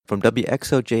From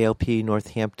WXOJLP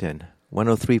Northampton,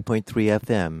 103.3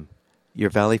 FM, your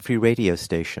Valley Free radio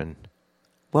station.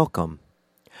 Welcome.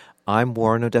 I'm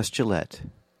Warren Odess-Gillette,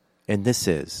 and this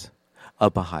is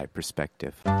A Baha'i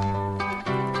Perspective.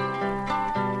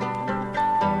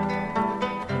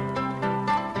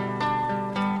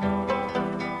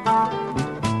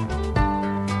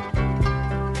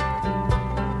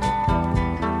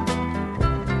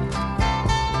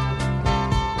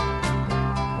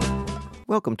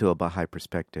 Welcome to A Baha'i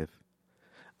Perspective.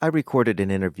 I recorded an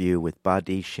interview with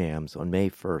Badi Shams on May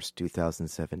 1st,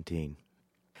 2017.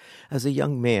 As a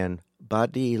young man,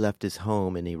 Badi left his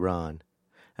home in Iran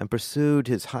and pursued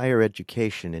his higher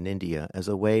education in India as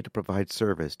a way to provide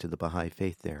service to the Baha'i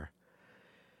faith there.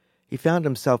 He found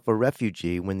himself a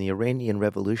refugee when the Iranian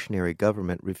revolutionary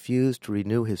government refused to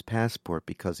renew his passport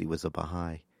because he was a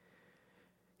Baha'i.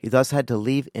 He thus had to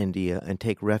leave India and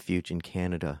take refuge in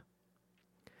Canada.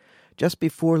 Just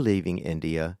before leaving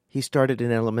India, he started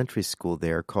an elementary school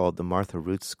there called the Martha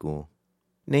Root School,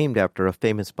 named after a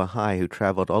famous Baha'i who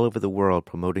traveled all over the world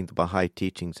promoting the Baha'i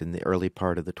teachings in the early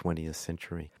part of the 20th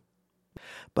century.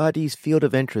 Badi's field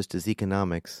of interest is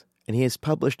economics, and he has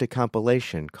published a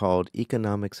compilation called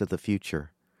Economics of the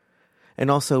Future, and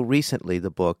also recently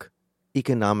the book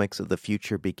Economics of the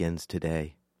Future Begins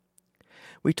Today.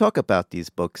 We talk about these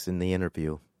books in the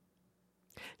interview.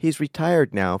 He's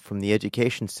retired now from the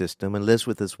education system and lives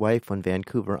with his wife on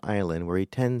Vancouver Island, where he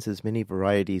tends his many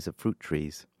varieties of fruit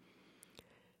trees.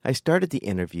 I started the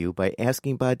interview by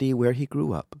asking Badi where he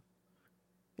grew up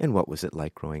and what was it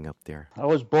like growing up there. I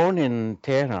was born in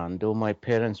Tehran, though my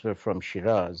parents were from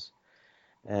Shiraz.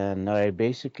 And I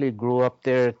basically grew up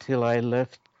there till I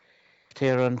left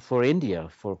Tehran for India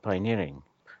for pioneering.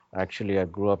 Actually, I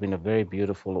grew up in a very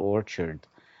beautiful orchard.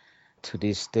 To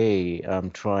this day, I'm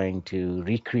trying to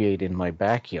recreate in my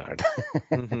backyard.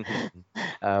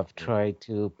 I've tried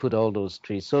to put all those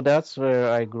trees. So that's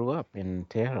where I grew up, in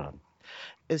Tehran.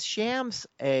 Is Shams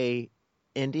a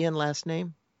Indian last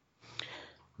name?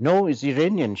 No, it's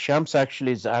Iranian. Shams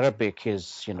actually is Arabic.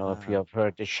 If you have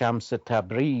heard the Shams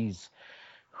Tabriz,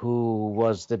 who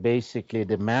was basically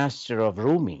the master of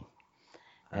Rumi.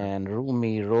 And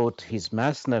Rumi wrote his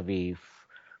Masnavi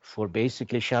for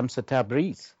basically Shams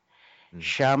Tabriz.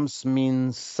 Shams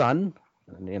means sun,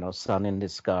 sun in the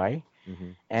sky,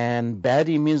 and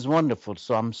Badi means wonderful.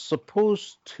 So I'm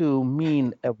supposed to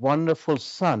mean a wonderful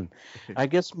son. I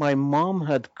guess my mom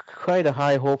had quite a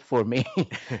high hope for me.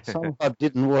 Somehow it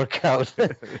didn't work out.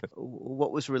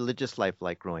 What was religious life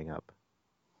like growing up?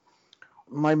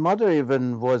 My mother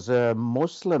even was a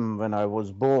Muslim when I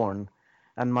was born,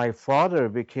 and my father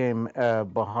became a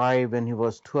Baha'i when he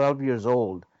was 12 years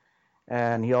old.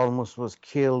 And he almost was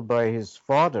killed by his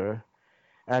father,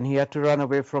 and he had to run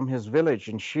away from his village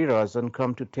in Shiraz and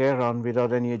come to Tehran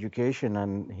without any education,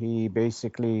 and he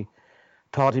basically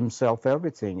taught himself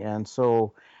everything. And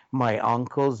so my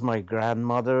uncles, my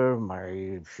grandmother,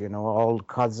 my all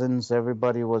cousins,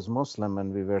 everybody was Muslim,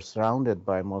 and we were surrounded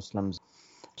by Muslims.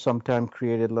 Sometimes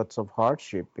created lots of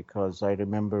hardship, because I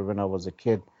remember when I was a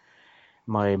kid,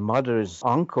 my mother's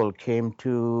uncle came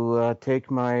to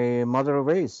take my mother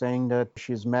away, saying that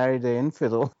she's married an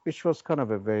infidel, which was kind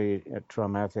of a very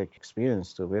traumatic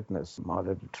experience to witness,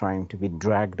 mother trying to be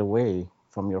dragged away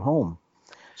from your home.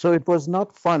 So it was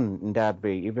not fun in that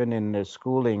way. Even in the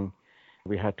schooling,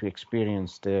 we had to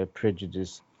experience the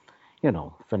prejudice,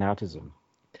 fanaticism.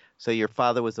 So your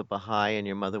father was a Baha'i and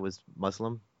your mother was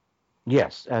Muslim?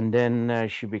 Yes, and then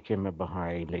she became a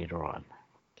Baha'i later on.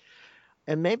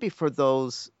 And maybe for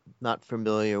those not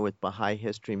familiar with Baha'i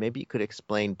history, maybe you could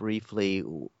explain briefly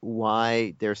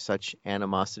why there's such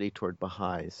animosity toward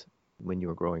Baha'is when you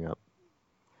were growing up.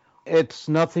 It's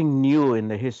nothing new in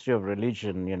the history of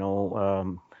religion,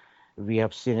 We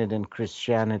have seen it in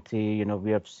Christianity,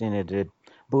 we have seen it in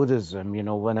Buddhism,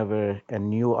 whenever a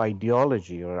new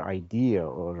ideology or idea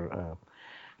or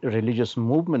religious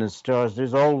movement starts,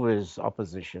 there's always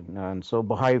opposition. And so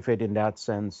Baha'i faith in that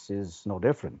sense is no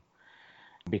different,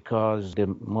 because the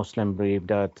Muslim believe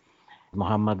that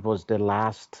Muhammad was the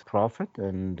last prophet,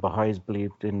 and Baha'is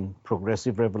believed in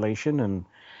progressive revelation and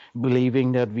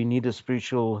believing that we need a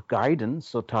spiritual guidance.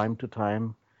 So time to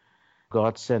time,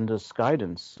 God sends us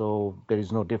guidance. So there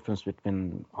is no difference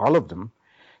between all of them.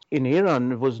 In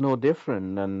Iran, it was no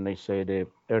different than, they say, the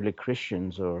early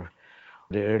Christians or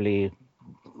the early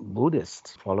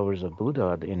Buddhists, followers of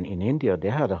Buddha in India.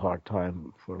 They had a hard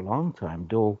time for a long time,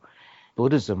 though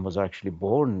Buddhism was actually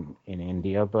born in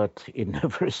India, but it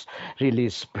never really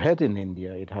spread in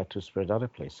India. It had to spread other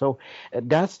places. So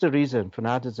that's the reason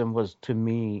fanaticism was, to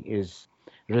me, is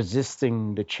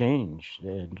resisting the change,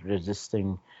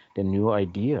 resisting the new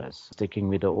ideas, sticking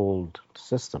with the old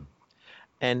system.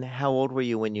 And how old were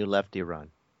you when you left Iran?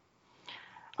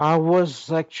 I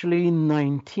was actually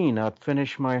 19. I'd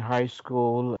finished my high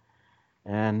school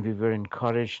and we were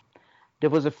encouraged. There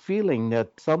was a feeling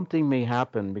that something may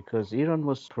happen because Iran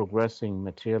was progressing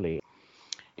materially.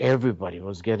 Everybody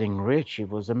was getting rich. It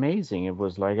was amazing. It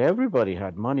was like everybody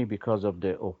had money because of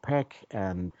the OPEC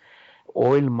and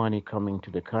oil money coming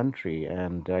to the country.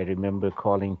 And I remember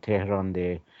calling Tehran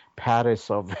the Paris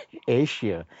of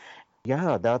Asia.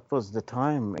 Yeah, that was the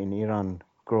time in Iran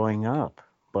growing up.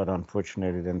 But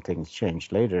unfortunately, then things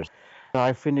changed later.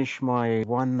 I finished my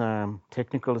one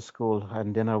technical school,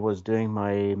 and then I was doing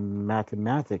my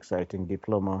mathematics, I think,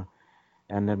 diploma.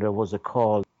 And then there was a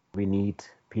call. We need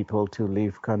people to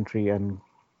leave country and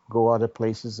go other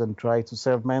places and try to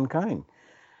serve mankind.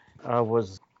 I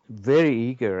was very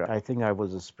eager. I think I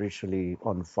was spiritually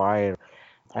on fire.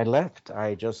 I left.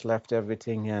 I just left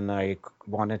everything and I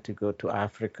wanted to go to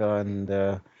Africa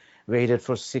and waited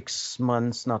for 6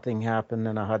 months. Nothing happened.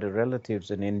 And I had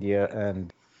relatives in India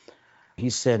and he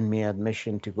sent me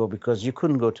admission to go because you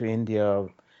couldn't go to India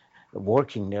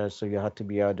working there. So you had to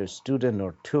be either student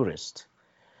or tourist,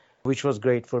 which was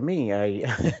great for me. I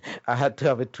I had to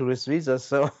have a tourist visa,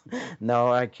 so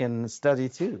now I can study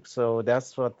too. So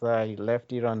that's what I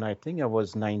left Iran. I think I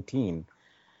was 19.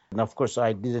 And of course,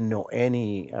 I didn't know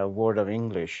any word of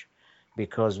English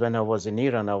because when I was in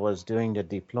Iran, I was doing the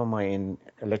diploma in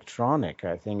electronic,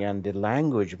 I think, and the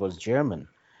language was German.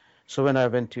 So when I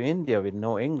went to India with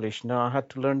no English, now I had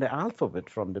to learn the alphabet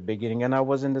from the beginning. And I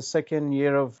was in the second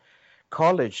year of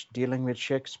college dealing with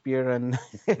Shakespeare and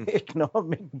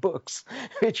economic books,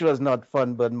 which was not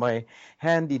fun, but my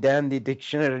handy dandy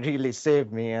dictionary really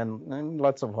saved me and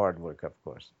lots of hard work, of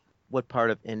course. What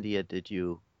part of India did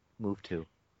you move to?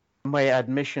 My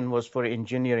admission was for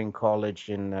engineering college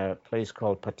in a place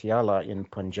called Patiala in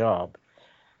Punjab.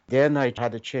 Then I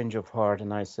had a change of heart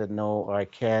and I said, no, I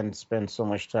can't spend so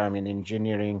much time in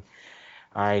engineering.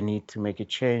 I need to make a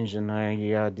change. And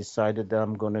I decided that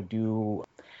I'm going to do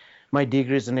my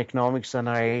degrees in economics and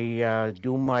I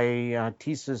do my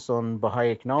thesis on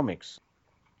Bahá'í economics.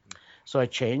 So I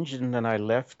changed and then I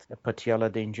left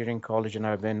Patiala, the engineering college, and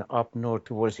I went up north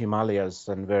towards Himalayas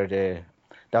and where the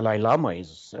Dalai Lama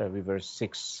is. We were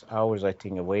 6 hours, I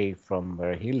think, away from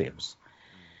where he lives.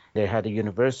 They had a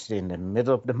university in the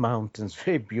middle of the mountains,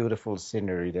 very beautiful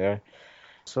scenery there.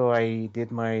 So I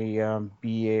did my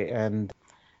BA and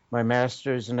my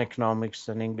master's in economics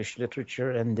and English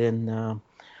literature, and then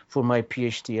for my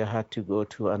PhD, I had to go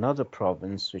to another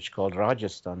province, which is called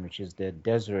Rajasthan, which is the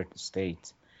desert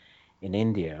state in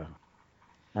India.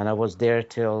 And I was there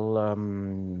till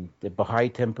the Baha'i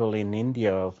temple in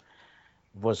India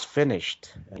was finished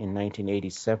in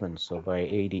 1987. So by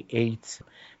 88,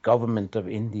 government of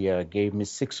India gave me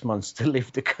 6 months to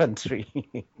leave the country.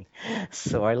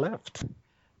 So I left.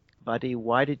 Badi,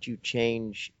 why did you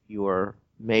change your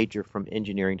major from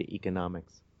engineering to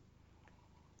economics?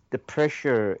 The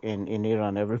pressure in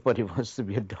Iran, everybody wants to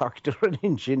be a doctor or an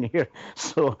engineer.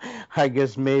 So I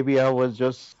guess maybe I was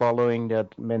just following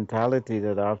that mentality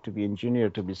that I have to be engineer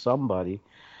to be somebody.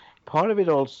 Part of it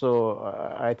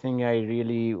also, I think I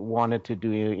really wanted to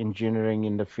do engineering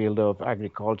in the field of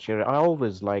agriculture. I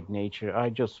always liked nature.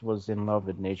 I just was in love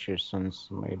with nature since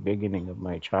my beginning of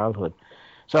my childhood.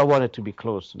 So I wanted to be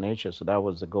close to nature. So that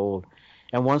was the goal.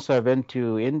 And once I went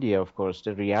to India, of course,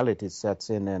 the reality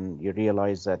sets in and you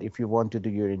realize that if you want to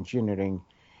do your engineering,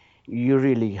 you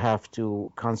really have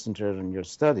to concentrate on your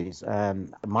studies.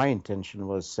 And my intention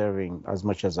was serving as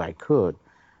much as I could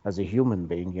as a human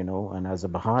being, and as a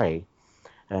Baha'i,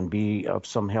 and be of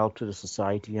some help to the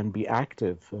society and be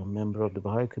active, a member of the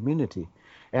Baha'i community.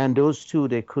 And those two,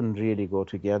 they couldn't really go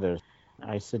together.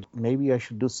 I said, maybe I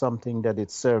should do something that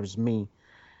it serves me,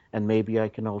 and maybe I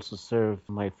can also serve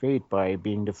my faith by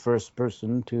being the first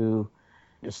person to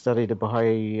study the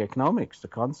Baha'i economics, the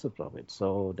concept of it.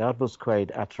 So that was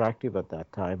quite attractive at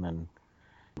that time, and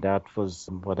that was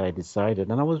what I decided.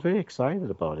 And I was very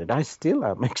excited about it. I still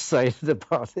am excited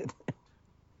about it.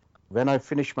 When I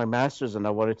finished my master's and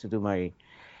I wanted to do my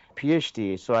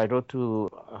PhD, so I wrote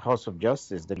to House of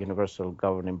Justice, the universal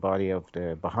governing body of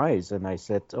the Baha'is, and I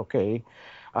said, okay,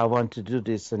 I want to do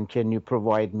this, and can you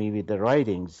provide me with the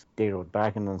writings? They wrote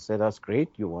back and said, that's great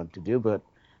you want to do, but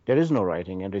there is no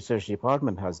writing, and research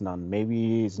department has none.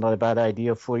 Maybe it's not a bad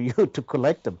idea for you to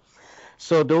collect them.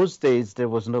 So those days, there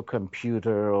was no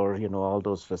computer or, all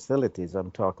those facilities. I'm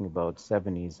talking about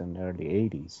 70s and early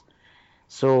 80s.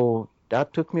 So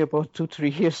that took me about 2,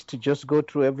 3 years to just go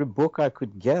through every book I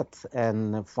could get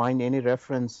and find any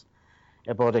reference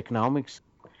about economics.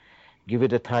 give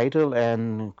it a title.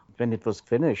 And when it was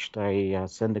finished, I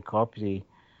sent a copy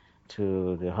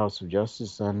to the House of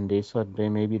Justice, and they said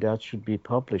maybe that should be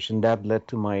published. And that led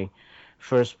to my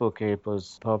first book. It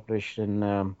was published in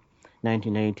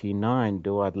 1989,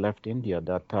 though I'd left India at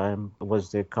that time. It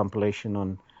was the compilation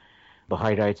on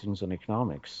Bahá'í writings on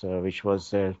economics, which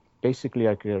was basically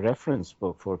like a reference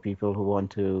book for people who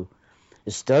want to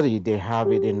study. They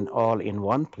have it in all in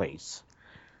one place.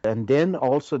 And then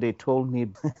also they told me,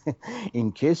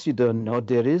 in case you don't know,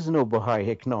 there is no Baha'i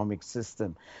economic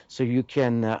system. So you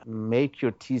can make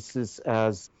your thesis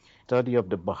as study of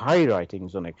the Baha'i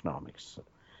writings on economics.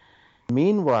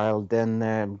 Meanwhile,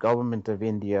 then government of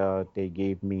India, they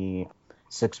gave me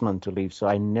 6 months to leave. So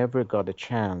I never got a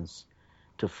chance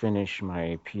to finish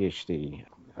my PhD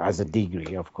as a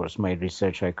degree. Of course, my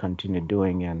research I continued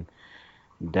doing, and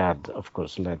that, of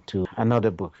course, led to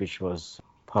another book which was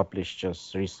published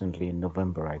just recently in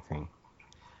November, I think.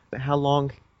 How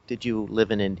long did you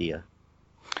live in India?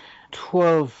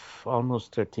 12,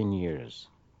 almost 13 years.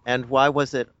 And why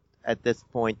was it at this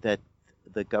point that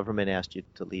the government asked you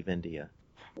to leave India?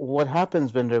 What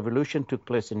happens when revolution took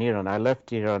place in Iran? I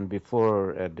left Iran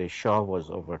before the Shah was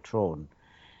overthrown.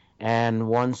 And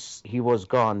once he was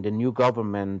gone, the new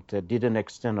government didn't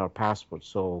extend our passports.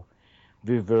 So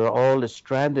we were all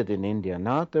stranded in India.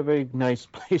 Not a very nice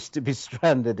place to be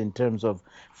stranded in terms of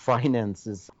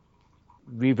finances.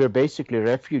 We were basically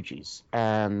refugees,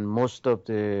 and most of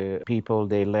the people,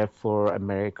 they left for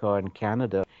America and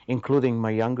Canada, including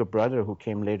my younger brother who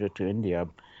came later to India.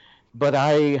 But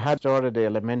I had started the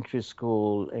elementary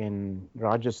school in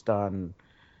Rajasthan,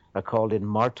 called in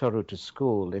Martaruta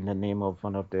School, in the name of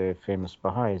one of the famous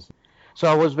Baha'is. So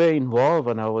I was very involved,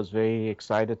 and I was very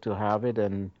excited to have it.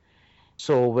 And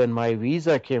so when my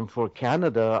visa came for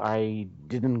Canada, I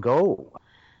didn't go.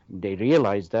 They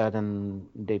realized that, and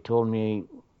they told me,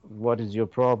 what is your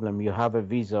problem? You have a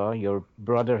visa, your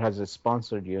brother has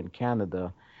sponsored you in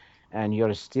Canada, and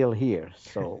you're still here.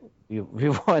 So we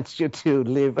want you to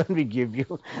live, and we give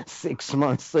you 6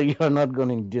 months, so you're not going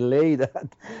to delay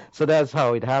that. So that's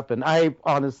how it happened. I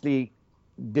honestly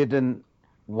didn't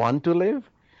want to live,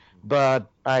 but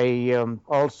I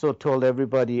also told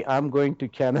everybody, I'm going to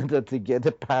Canada to get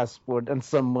a passport and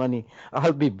some money.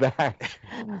 I'll be back.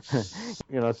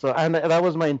 So, and that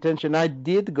was my intention. I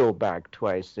did go back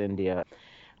twice to India,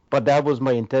 but that was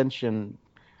my intention.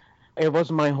 It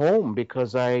was my home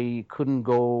because I couldn't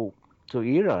go to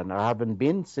Iran. I haven't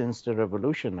been since the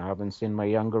revolution. I haven't seen my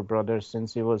younger brother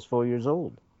since he was 4 years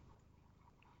old.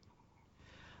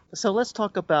 So let's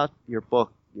talk about your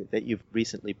book that you've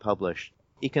recently published,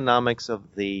 Economics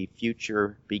of the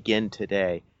Future Begin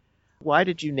Today. Why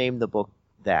did you name the book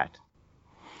that?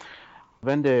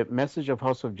 When the message of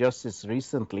House of Justice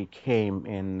recently came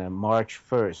in March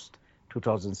 1st,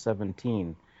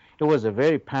 2017, it was a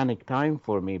very panic time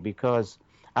for me because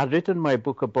I'd written my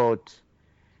book about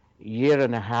a year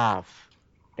and a half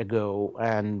ago,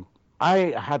 and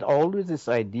I had always this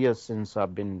idea since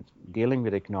I've been dealing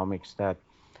with economics that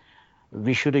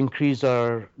we should increase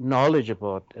our knowledge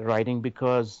about writing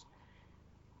because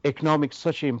economics is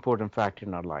such an important factor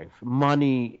in our life.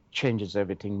 Money changes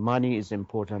everything. Money is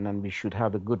important, and we should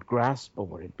have a good grasp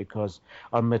over it because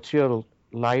our material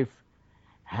life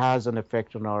has an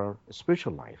effect on our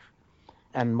spiritual life.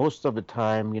 And most of the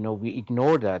time, we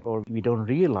ignore that, or we don't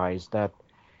realize that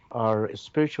our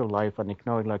spiritual life and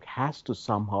economic life has to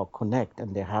somehow connect,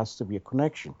 and there has to be a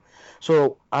connection.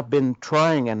 So I've been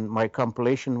trying, and my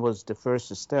compilation was the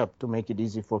first step to make it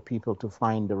easy for people to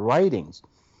find the writings.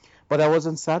 But I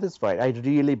wasn't satisfied. I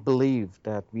really believed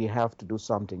that we have to do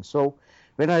something. So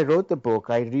when I wrote the book,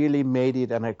 I really made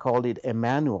it, and I called it a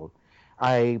manual.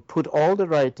 I put all the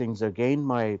writings, again,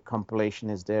 my compilation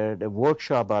is there, the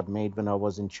workshop I'd made when I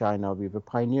was in China. We were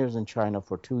pioneers in China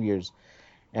for 2 years,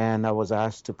 and I was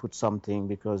asked to put something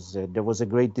because there was a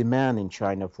great demand in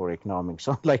China for economics.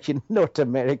 Unlike in North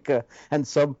America and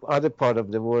some other part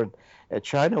of the world,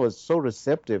 China was so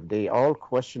receptive. All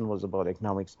question was about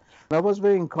economics. And I was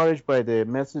very encouraged by the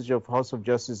message of House of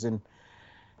Justice in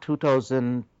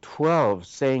 2012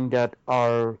 saying that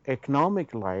our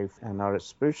economic life and our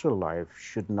spiritual life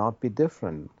should not be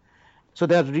different. So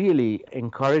that really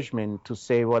encouraged me to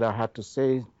say what I had to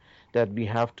say, that we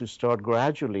have to start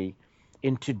gradually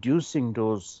introducing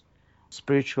those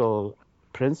spiritual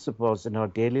principles in our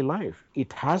daily life.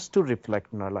 It has to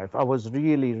reflect in our life. I was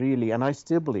really, and I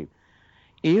still believe,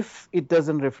 if it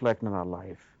doesn't reflect in our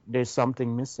life, there's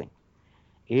something missing.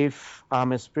 If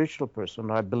I'm a spiritual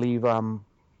person, I believe I'm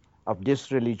of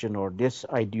this religion or this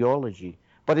ideology,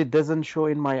 but it doesn't show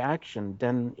in my action,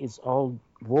 then it's all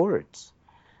words.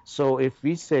 So if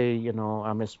we say,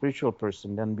 I'm a spiritual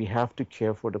person, then we have to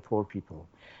care for the poor people.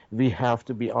 We have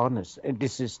to be honest. And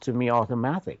this is to me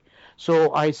automatic.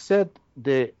 So I said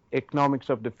the economics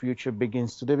of the future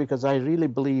begins today because I really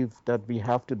believe that we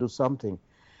have to do something.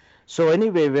 So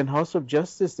anyway, when House of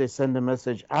Justice, they sent a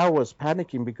message, I was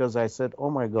panicking because I said, oh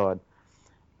my God,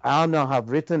 I now have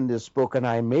written this book and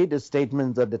I made a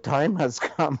statement that the time has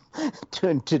come to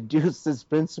introduce this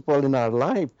principle in our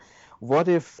life. What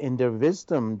if in their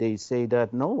wisdom they say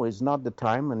that no, it's not the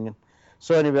time? And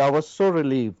so anyway, I was so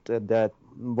relieved that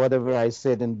whatever I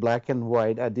said in black and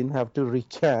white, I didn't have to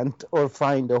recant or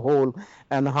find a hole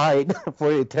and hide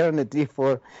for eternity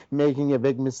for making a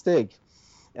big mistake.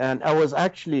 And I was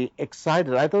actually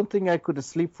excited. I don't think I could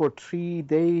sleep for 3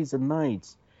 days and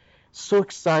nights, so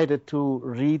excited to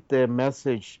read their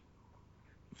message,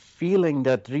 feeling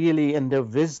that really in their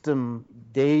wisdom,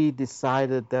 they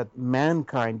decided that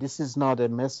mankind, this is not a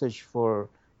message for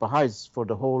Baha'is, for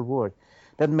the whole world,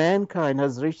 that mankind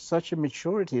has reached such a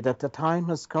maturity that the time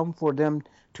has come for them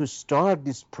to start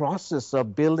this process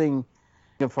of building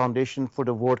a foundation for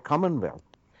the world commonwealth.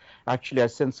 Actually, I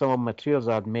sent some of the materials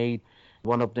I've made.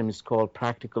 One of them is called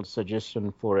Practical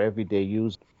Suggestion for Everyday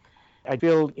Use. I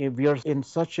feel we are in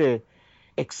such a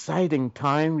exciting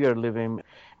time we are living.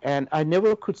 And I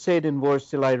never could say it in words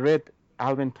till I read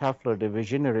Alvin Toffler, the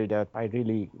visionary that I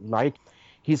really like.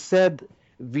 He said,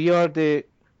 we are the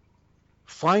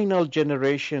final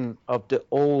generation of the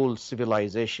old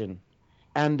civilization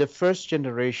and the first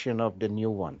generation of the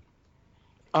new one.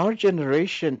 Our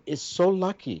generation is so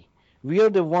lucky. We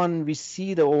are the one, we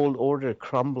see the old order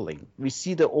crumbling. We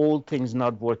see the old things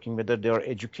not working, whether they are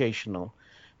educational,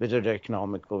 whether they're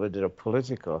economical, whether they're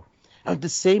political. At the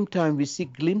same time, we see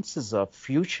glimpses of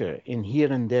future in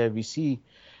here and there. We see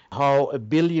how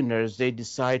billionaires, they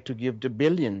decide to give the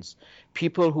billions.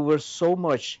 People who were so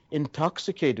much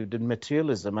intoxicated in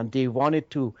materialism and they wanted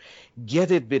to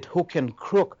get it with hook and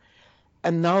crook.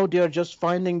 And now they are just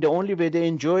finding the only way they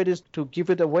enjoy it is to give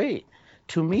it away.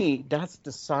 To me, that's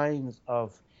the signs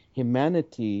of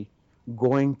humanity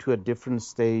going to a different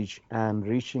stage and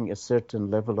reaching a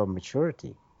certain level of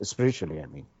maturity, spiritually, I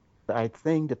mean. I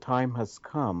think the time has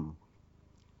come.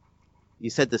 You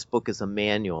said this book is a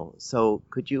manual, so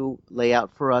could you lay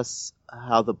out for us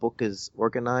how the book is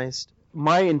organized?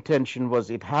 My intention was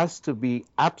it has to be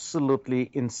absolutely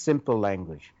in simple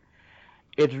language.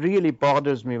 It really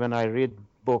bothers me when I read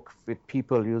books with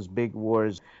people use big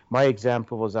words. My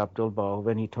example was Abdul Baha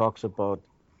when he talks about,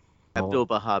 Abdul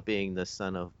Baha being the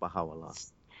son of Baha'u'llah.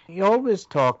 he always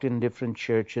talked in different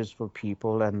churches for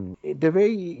people, and the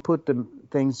way he put the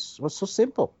things was so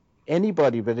simple.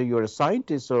 Anybody, whether you're a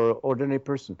scientist or ordinary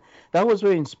person, that was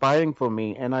very inspiring for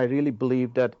me. And I really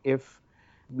believe that if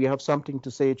we have something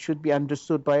to say, it should be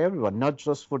understood by everyone, not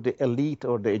just for the elite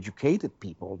or the educated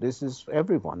people. This is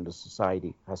everyone, the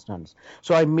society has done this.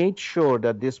 So I made sure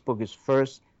that this book is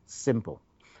first simple.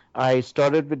 I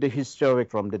started with the history of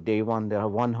it from the day one. The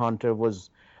one hunter was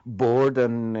bored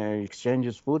and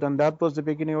exchanges food, and that was the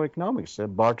beginning of economics. The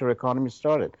barter economy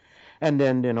started. And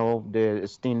then, the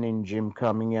steam engine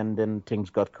coming, and then things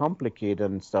got complicated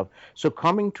and stuff. So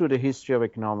coming to the history of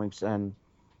economics and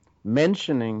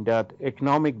mentioning that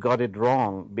economic got it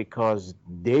wrong because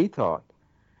they thought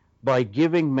by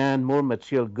giving man more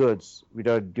material goods, we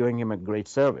are doing him a great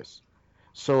service.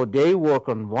 So they work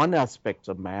on one aspect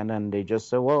of man and they just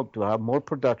say, well, to have more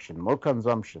production, more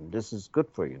consumption, this is good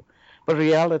for you. But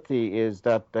reality is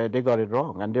that they got it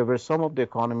wrong. And there were some of the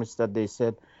economists that they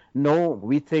said, no,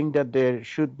 we think that there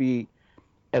should be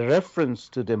a reference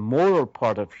to the moral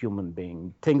part of human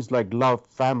being, things like love,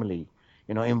 family,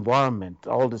 environment,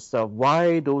 all this stuff.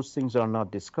 Why those things are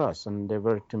not discussed? And they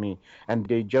were to me, and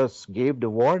they just gave the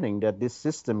warning that this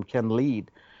system can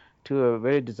lead to a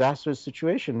very disastrous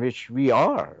situation, which we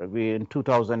are. In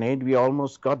 2008, we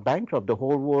almost got bankrupt. The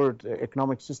whole world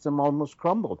economic system almost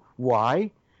crumbled. Why?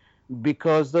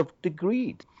 Because of the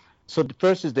greed. So the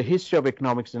first is the history of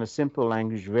economics in a simple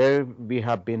language, where we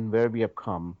have been, where we have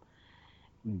come.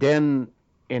 Then,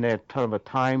 in a kind of a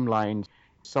timeline,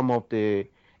 some of the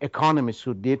economists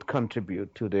who did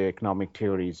contribute to the economic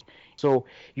theories. So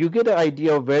you get an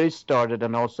idea of where it started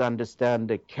and also understand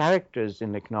the characters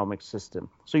in the economic system.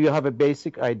 So you have a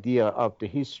basic idea of the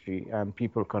history and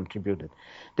people contributed.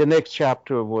 The next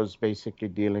chapter was basically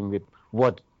dealing with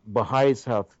what Baha'is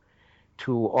have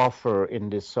to offer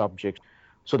in this subject.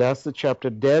 So that's the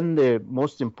chapter. Then the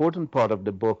most important part of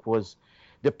the book was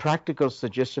the practical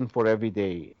suggestion for every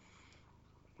day,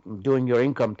 doing your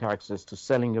income taxes to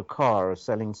selling your car or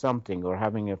selling something or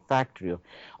having a factory.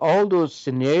 All those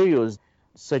scenarios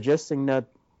suggesting that,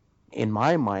 in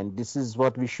my mind, this is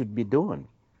what we should be doing.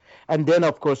 And then,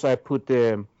 of course, I put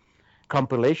the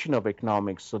compilation of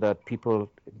economics so that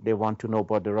people, they want to know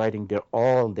about the writing, they're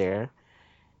all there.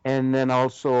 And then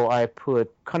also I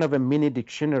put kind of a mini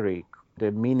dictionary,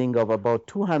 the meaning of about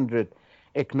 200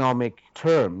 economic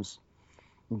terms,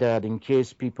 that in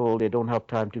case people, they don't have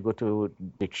time to go to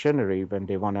dictionary when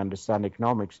they want to understand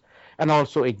economics. And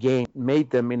also, again, made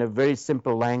them in a very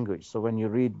simple language. So when you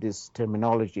read this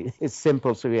terminology, it's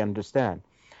simple so you understand.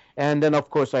 And then, of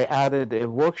course, I added a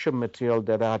workshop material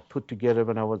that I had put together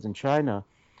when I was in China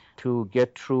to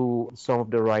get through some of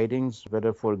the writings,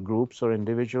 whether for groups or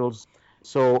individuals.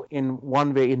 So in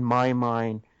one way, in my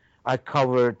mind, I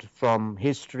covered from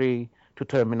history to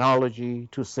terminology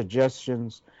to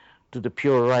suggestions to the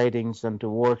pure writings and to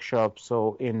workshops.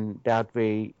 So in that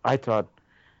way, I thought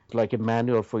like a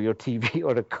manual for your TV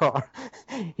or a car.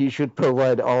 You should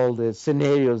provide all the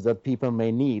scenarios that people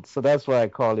may need. So that's why I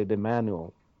call it a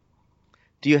manual.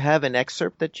 Do you have an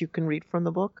excerpt that you can read from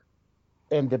the book?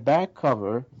 And the back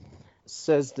cover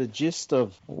says the gist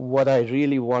of what I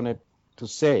really wanted to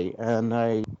say, and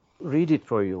I read it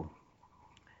for you.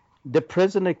 The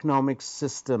present economic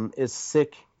system is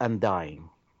sick and dying.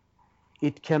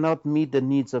 It cannot meet the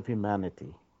needs of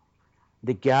humanity.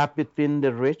 The gap between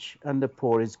the rich and the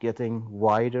poor is getting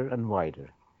wider and wider,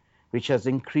 which has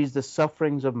increased the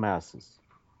sufferings of masses.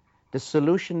 The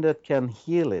solution that can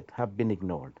heal it have been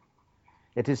ignored.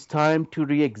 It is time to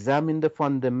re-examine the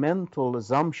fundamental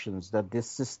assumptions that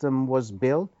this system was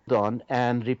built on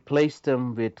and replace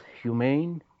them with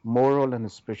humane, moral, and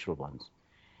spiritual ones.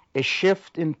 A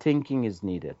shift in thinking is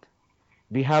needed.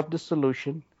 We have the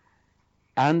solution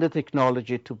and the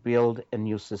technology to build a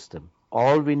new system.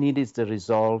 All we need is the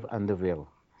resolve and the will.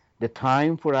 The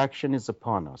time for action is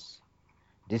upon us.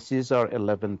 This is our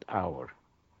 11th hour.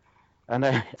 And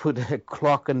I put a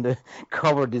clock on the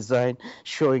cover design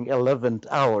showing 11th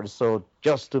hour. So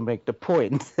just to make the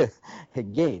point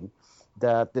again,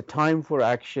 that the time for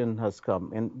action has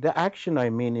come. And the action, I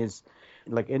mean, is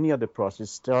like any other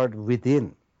process, start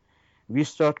within. We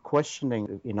start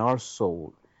questioning in our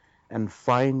soul and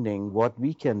finding what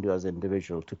we can do as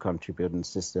individuals to contribute in the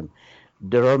system.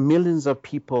 There are millions of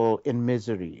people in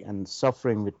misery and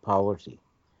suffering with poverty.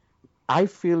 I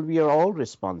feel we are all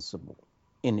responsible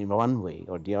in one way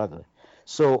or the other.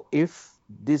 So if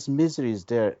this misery is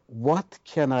there, what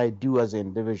can I do as an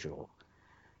individual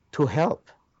to help?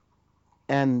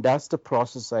 And that's the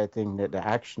process, I think, that the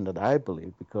action that I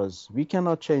believe, because we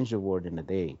cannot change the world in a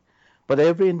day. But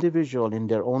every individual in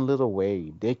their own little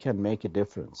way, they can make a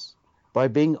difference by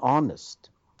being honest,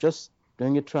 just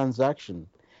doing a transaction.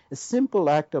 A simple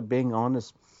act of being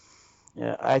honest,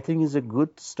 I think, is a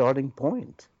good starting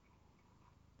point.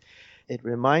 It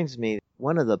reminds me,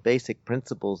 one of the basic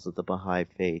principles of the Baha'i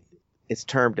faith is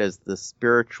termed as the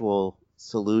spiritual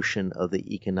solution of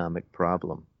the economic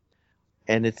problem.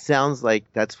 And it sounds like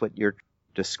that's what you're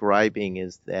describing,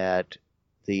 is that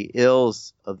the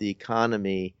ills of the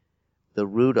economy, the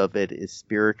root of it is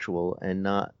spiritual and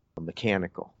not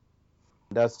mechanical.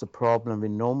 That's the problem we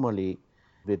normally,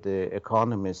 with the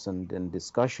economists and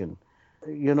discussion.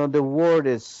 You know, the world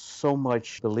is so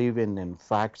much believing in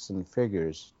facts and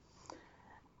figures.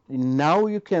 Now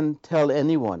you can tell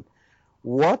anyone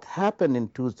what happened in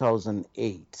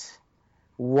 2008,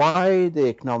 why the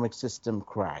economic system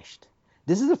crashed.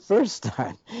 This is the first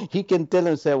time he can tell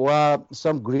and say, well,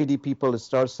 some greedy people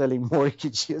start selling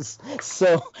mortgages.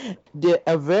 So the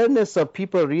awareness of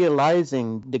people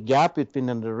realizing the gap between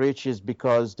the rich is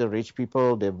because the rich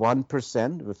people, the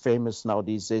 1%, we're famous now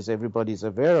these days, everybody's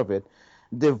aware of it,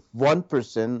 the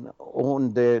 1%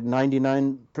 own the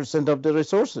 99% of the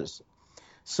resources.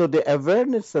 So the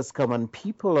awareness has come and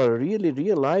people are really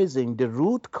realizing the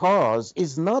root cause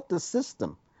is not the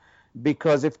system.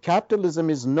 Because if capitalism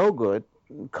is no good,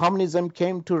 communism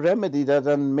came to remedy that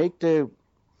and make the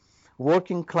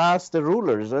working class the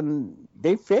rulers, and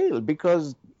they failed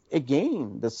because,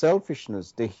 again, the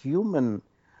selfishness, the human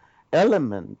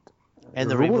element. And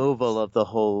the removal of the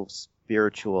whole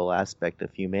spiritual aspect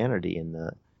of humanity in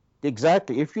the...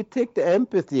 Exactly. If you take the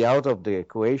empathy out of the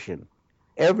equation,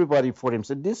 everybody for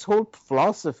himself, this whole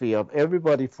philosophy of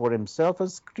everybody for himself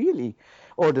is really,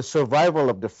 or the survival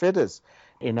of the fittest,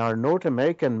 in our North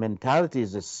American mentality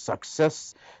is a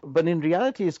success, but in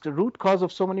reality it's the root cause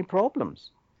of so many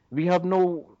problems. We have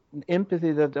no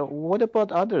empathy that, what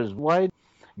about others? Why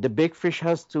the big fish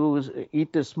has to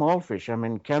eat the small fish? I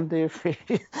mean, can't they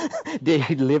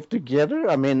live together?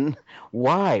 I mean,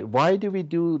 why? Why do we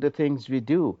do the things we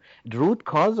do? The root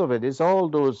cause of it is all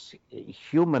those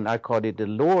human, I call it the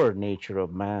lower nature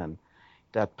of man,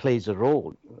 that plays a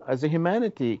role. As a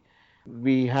humanity,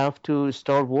 We have to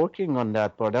start working on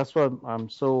that part. That's why I'm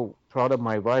so proud of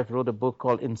my wife. Wrote a book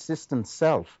called Insistent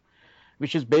Self,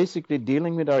 which is basically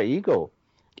dealing with our ego.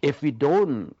 If we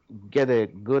don't get a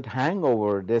good hang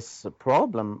over this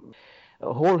problem,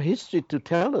 a whole history to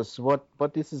tell us what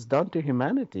this has done to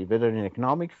humanity, whether in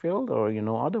economic field or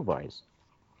otherwise.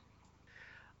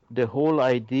 The whole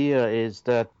idea is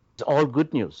that it's all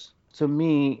good news. To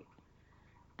me,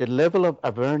 the level of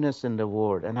awareness in the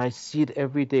world, and I see it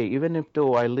every day, even if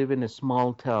though I live in a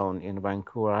small town in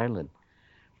Vancouver Island,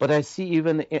 but I see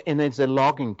even, and it's a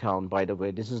logging town, by the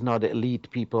way. This is not elite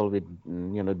people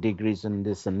with, degrees and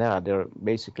this and that. They're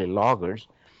basically loggers.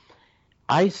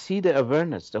 I see the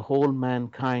awareness. The whole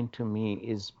mankind to me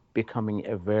is becoming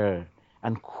aware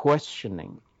and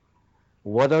questioning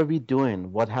what are we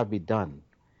doing? What have we done?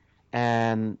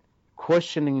 And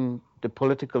questioning the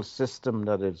political system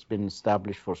that has been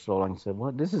established for so long. Said,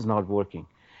 well, this is not working.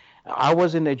 I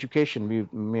was in education.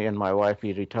 Me and my wife,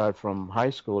 we retired from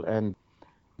high school, and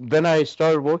when I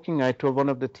started working, I told one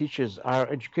of the teachers, our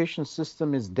education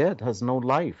system is dead, has no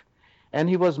life. And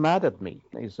he was mad at me.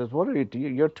 He says, what are you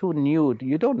doing? You're too new.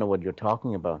 You don't know what you're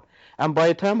talking about. And by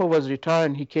the time I was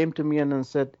retiring, he came to me and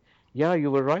said, yeah, you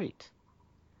were right.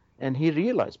 And he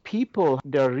realized people,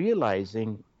 they're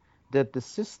realizing that the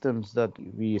systems that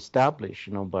we established,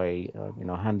 by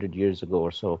 100 years ago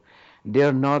or so,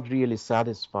 they're not really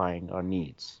satisfying our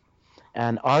needs.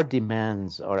 And our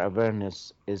demands, our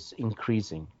awareness is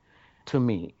increasing. To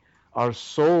me, our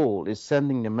soul is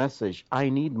sending the message, I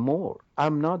need more.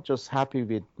 I'm not just happy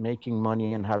with making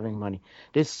money and having money.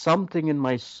 There's something in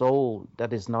my soul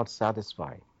that is not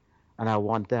satisfied, and I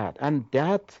want that. And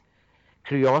that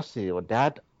curiosity, or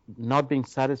that not being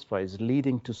satisfied, is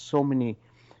leading to so many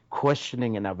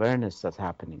questioning and awareness that's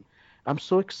happening. I'm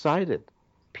so excited.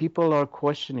 People are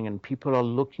questioning and people are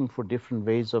looking for different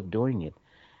ways of doing it.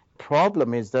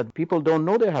 Problem is that people don't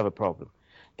know they have a problem.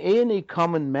 Any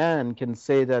common man can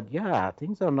say that, yeah,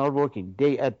 things are not working.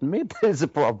 They admit there's a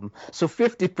problem. So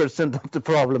 50% of the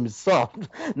problem is solved.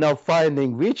 Now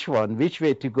finding which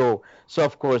way to go. So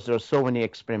of course there's so many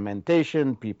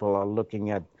experimentation. People are looking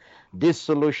at this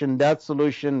solution, that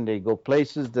solution. They go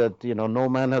places that, no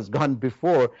man has gone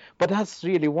before. But that's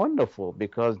really wonderful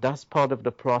because that's part of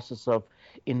the process of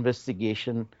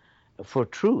investigation for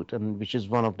truth, and which is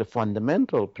one of the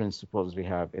fundamental principles we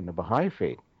have in the Baha'i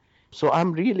faith. So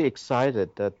I'm really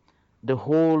excited that the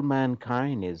whole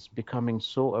mankind is becoming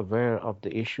so aware of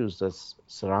the issues that's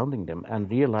surrounding them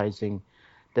and realizing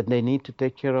that they need to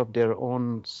take care of their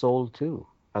own soul too,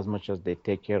 as much as they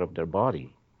take care of their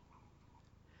body.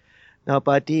 Now,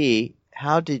 Badi,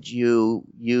 how did you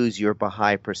use your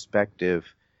Baha'i perspective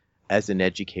as an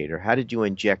educator? How did you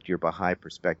inject your Baha'i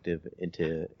perspective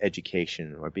into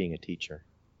education or being a teacher?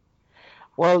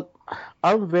 Well,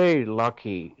 I'm very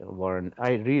lucky, Warren.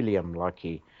 I really am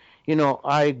lucky.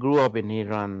 I grew up in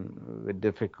Iran with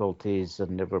difficulties,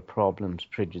 and there were problems,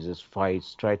 prejudice,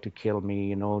 fights, tried to kill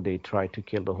me, they tried to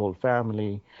kill the whole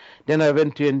family. Then I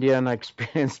went to India and I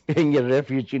experienced being a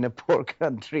refugee in a poor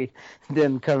country,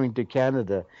 then coming to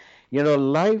Canada.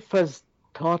 Life has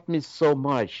taught me so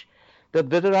much that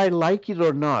whether I like it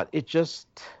or not, it just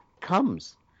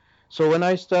comes. So when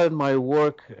I started my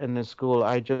work in the school,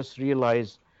 I just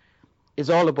realized it's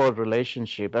all about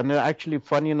relationship. And actually,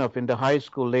 funny enough, in the high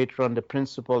school later on, the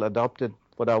principal adopted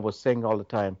what I was saying all the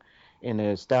time in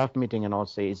a staff meeting, and I'll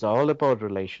say it's all about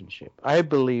relationship. I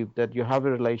believe that you have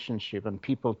a relationship and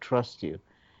people trust you,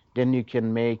 then you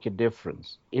can make a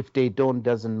difference. If they don't,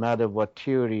 doesn't matter what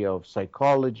theory of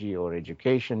psychology or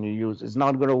education you use, it's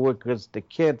not going to work because the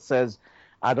kid says,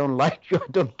 I don't like you, I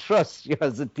don't trust you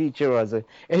as a teacher or as an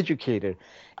educator.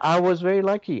 I was very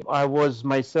lucky. I was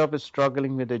myself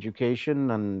struggling with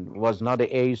education and was not an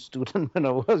A student when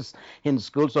I was in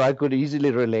school, so I could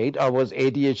easily relate. I was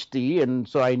ADHD, and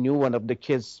so I knew one of the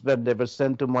kids, when they were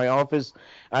sent to my office,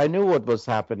 I knew what was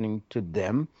happening to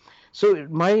them. So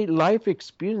my life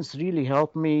experience really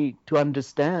helped me to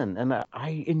understand, and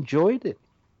I enjoyed it.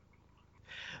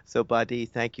 So, Badi,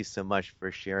 thank you so much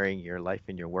for sharing your life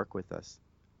and your work with us.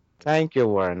 Thank you,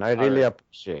 Warren. I All really right.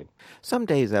 appreciate it. Some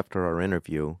days after our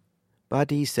interview,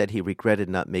 Badi said he regretted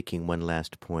not making one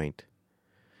last point.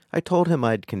 I told him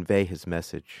I'd convey his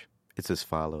message. It's as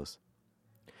follows.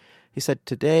 He said,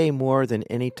 today, more than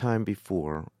any time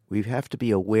before, we have to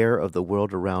be aware of the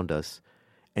world around us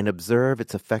and observe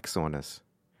its effects on us.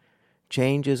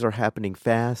 Changes are happening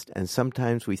fast, and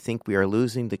sometimes we think we are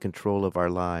losing the control of our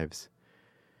lives.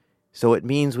 So it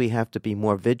means we have to be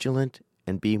more vigilant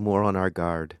and be more on our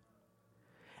guard.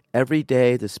 Every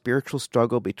day, the spiritual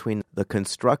struggle between the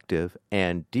constructive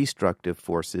and destructive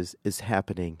forces is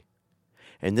happening.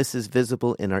 and this is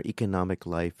visible in our economic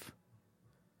life.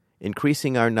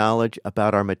 Increasing our knowledge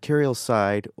about our material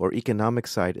side or economic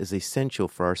side is essential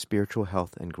for our spiritual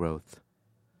health and growth.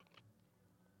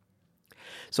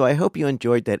 So I hope you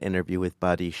enjoyed that interview with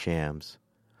Badi Shams,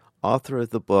 author of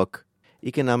the book,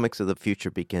 Economics of the Future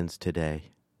Begins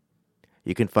Today.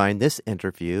 You can find this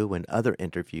interview and other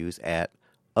interviews at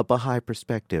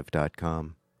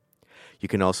abahaiperspective.com. You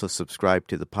can also subscribe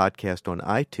to the podcast on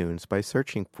iTunes by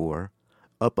searching for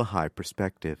A Baha'i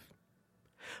Perspective.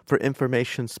 For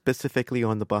information specifically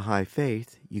on the Baha'i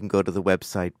Faith, you can go to the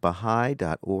website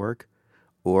baha'i.org,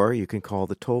 or you can call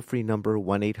the toll-free number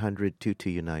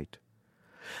 1-800-22-UNITE.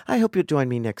 I hope you'll join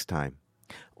me next time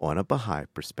on A Baha'i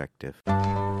Perspective.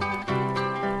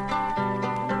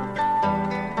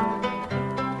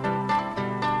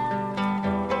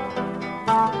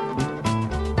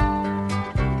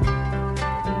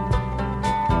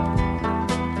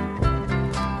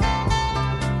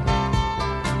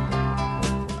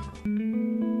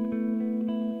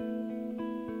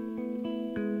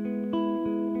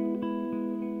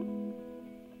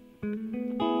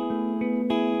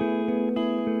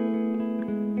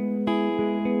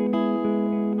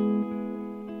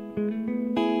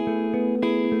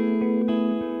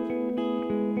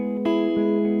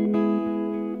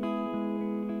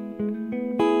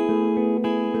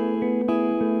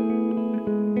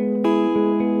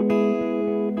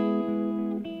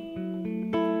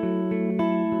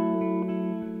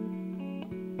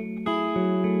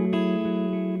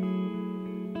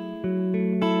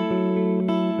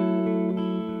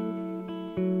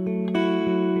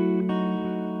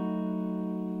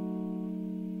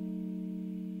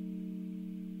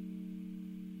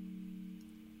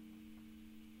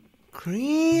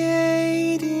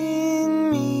 Create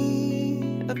in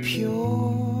me a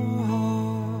pure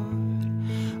heart,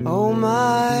 oh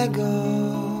my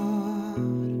God,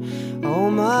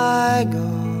 oh my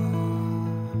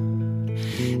God,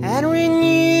 and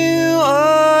renew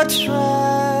a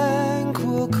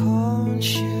tranquil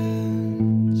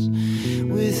conscience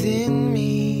within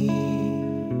me,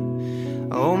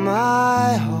 oh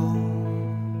my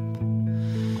hope,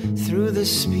 through the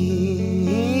Spirit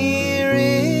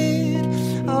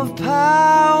of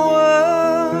power,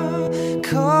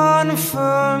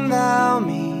 confirm thou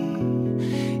me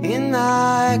in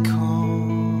thy cause.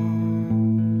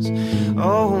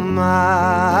 Oh,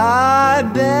 my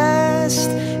best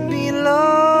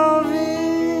beloved,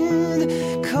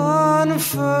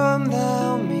 confirm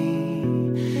thou me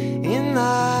in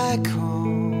thy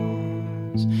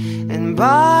cause, and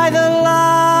by the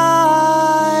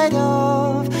light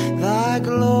of thy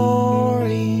glory,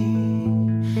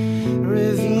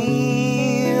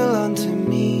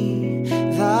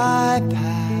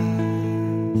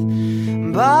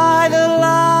 by the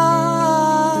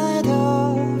light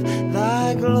of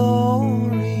thy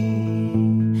glory,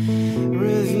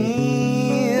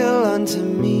 reveal unto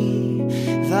me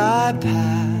thy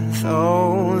path,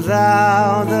 O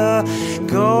thou, the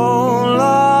goal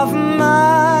of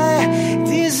my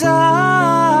desire,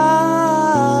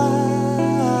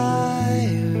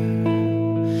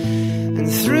 and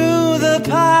through the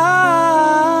power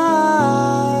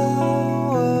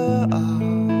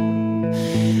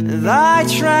of thy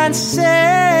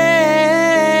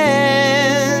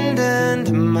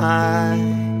transcendent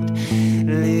mind,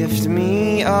 lift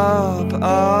me up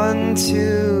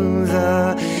unto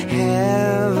the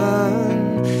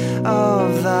heaven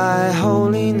of thy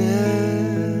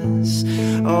holiness,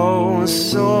 O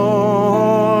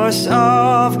source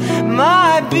of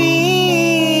my being,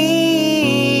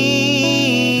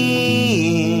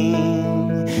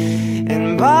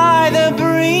 and by the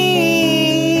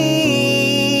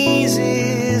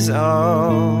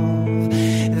of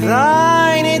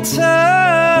thine eternity,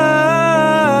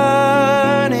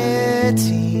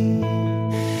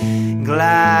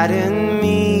 glad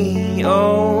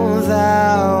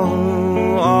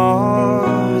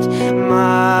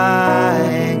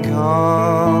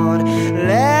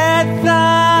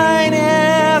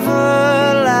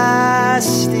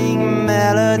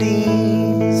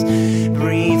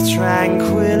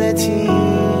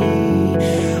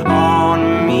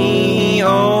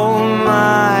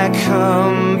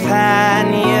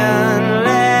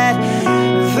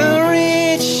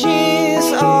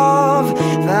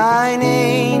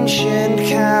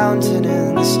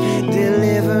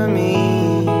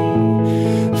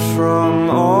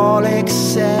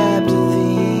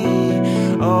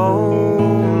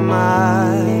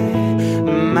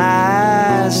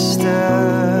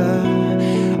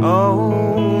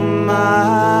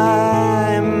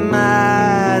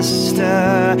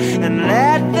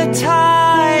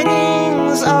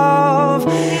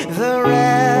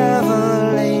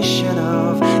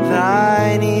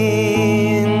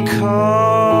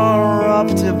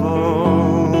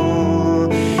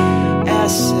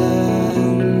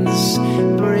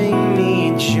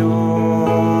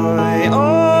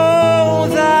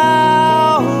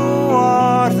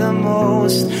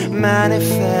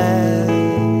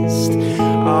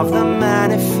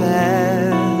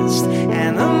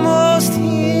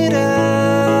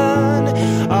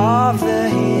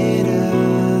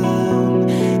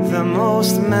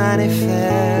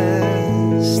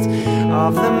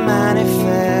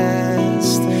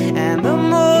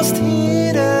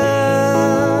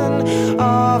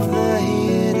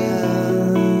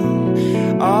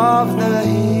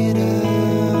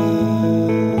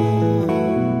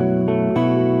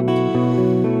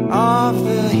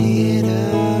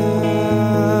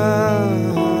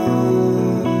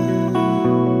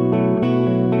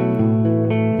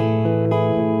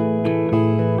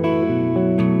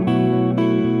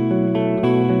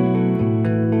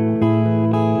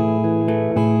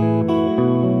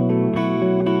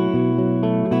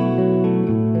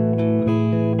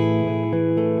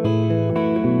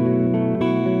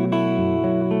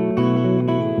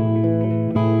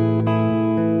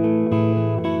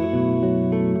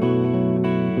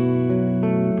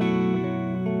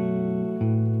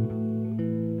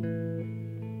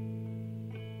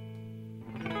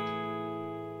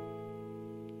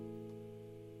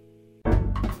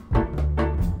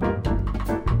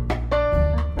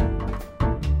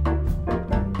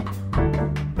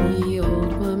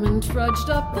trudged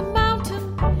up the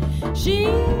mountain. She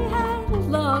had a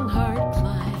long, hard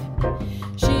climb.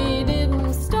 She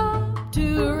didn't stop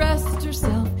to rest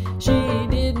herself. She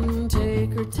didn't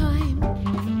take her time.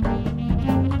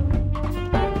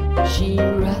 She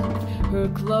wrapped her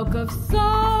cloak of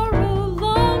sorrow,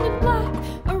 long and black,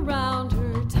 around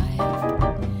her tight.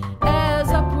 As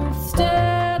upward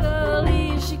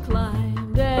steadily she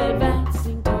climbed,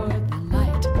 advancing toward the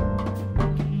light.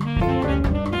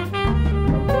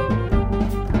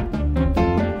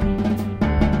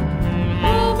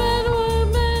 Woman,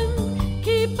 woman,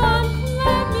 keep on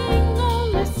climbing,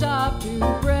 only stop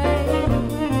to pray.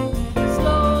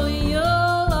 Slowly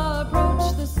you'll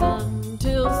approach the sun,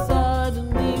 till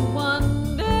suddenly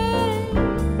one day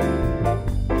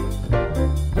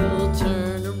you'll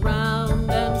turn around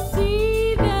and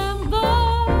see them, the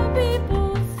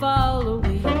people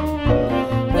following.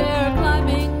 They're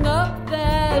climbing up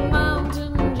that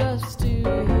mountain just to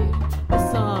hear the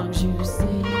songs you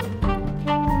sing.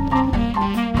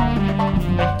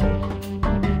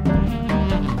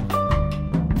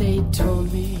 They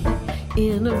told me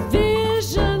in a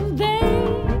vision they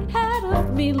had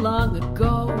of me long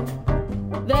ago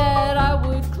that I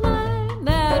would climb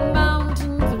that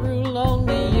mountain through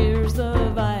lonely years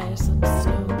of ice and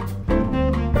snow.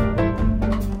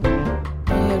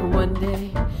 But one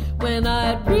day when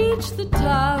I'd reach the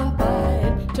top,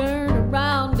 I'd turn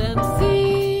around and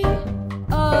see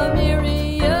a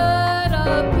myriad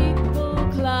of people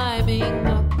climbing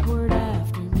upward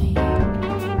after me.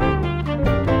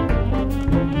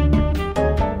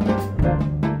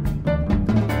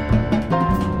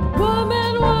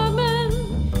 Woman, woman,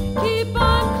 keep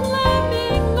on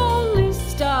climbing, only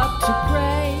stop to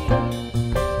pray.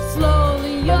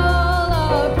 Slowly you'll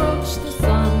approach the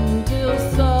sun, till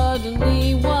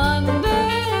suddenly one day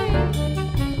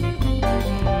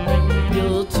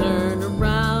you'll turn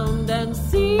around and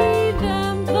see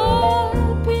them,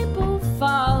 the people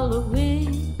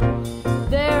following.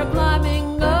 They're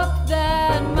climbing up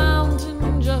that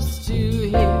mountain just to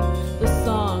hear the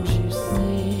songs you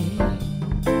sing.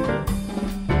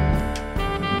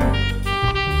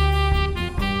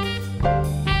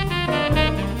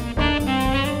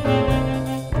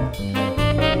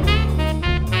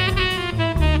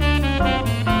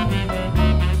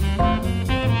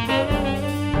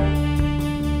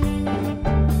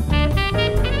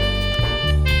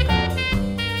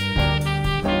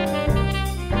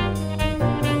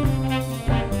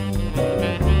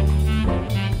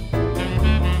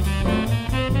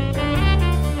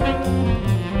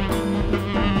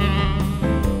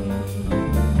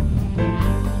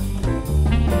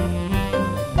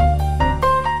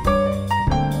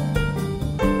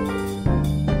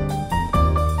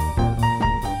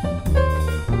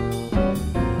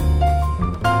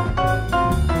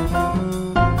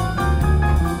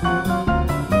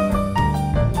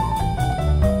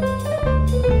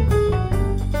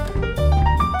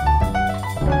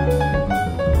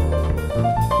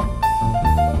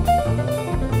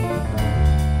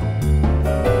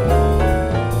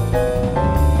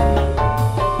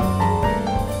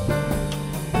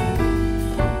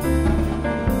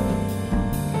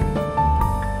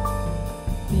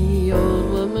 The old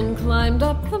woman climbed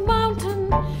up the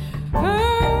mountain. Her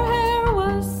hair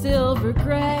was silver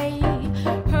gray.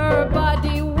 Her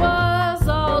body was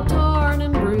all torn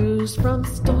and bruised from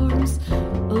storms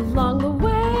along the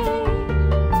way.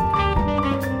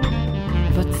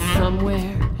 But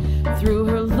somewhere through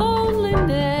her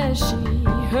loneliness she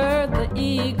heard the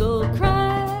eagle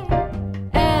cry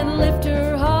and lift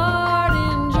her heart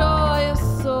in joyous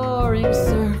soaring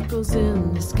circles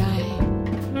in the sky.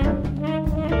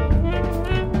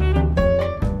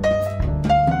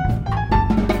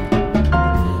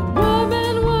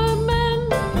 Woman, woman,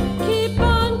 keep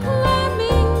on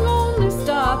climbing, only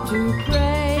stop to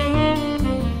pray.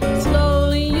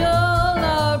 Slowly you'll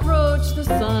approach the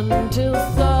sun, till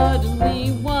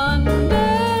suddenly one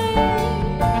day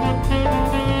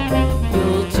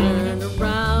you'll turn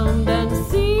around and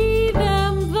see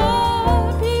them,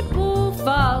 the people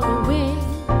following.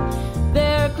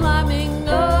 They're climbing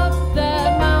up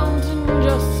that mountain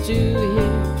just to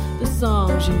hear the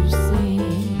songs you sing.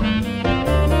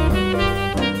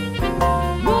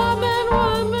 Woman,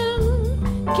 woman,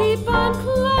 keep on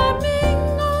climbing,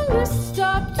 only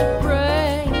stop to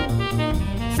pray.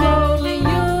 Slowly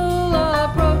you'll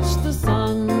approach the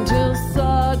sun, till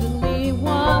suddenly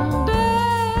one day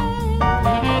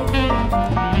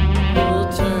you'll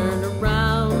turn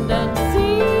around and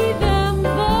see them,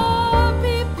 the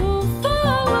people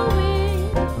following.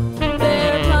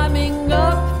 They're climbing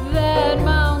up that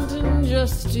mountain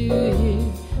just to hear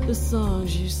the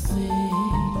songs you sing.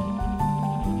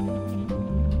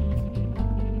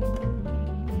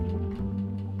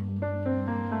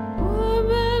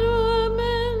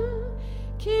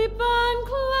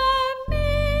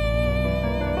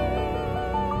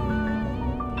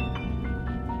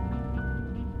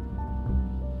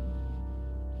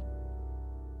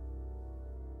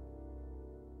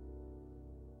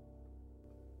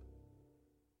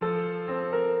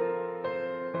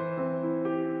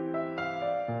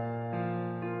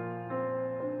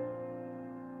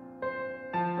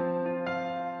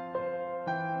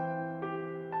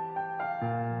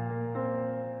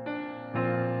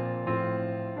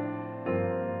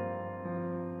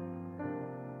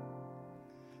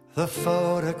 The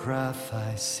photograph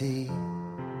I see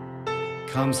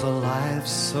comes alive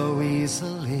so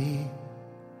easily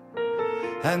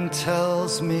and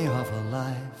tells me of a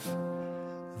life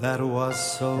that was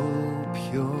so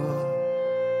pure.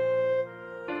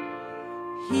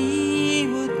 He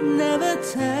would never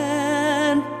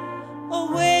turn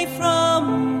away from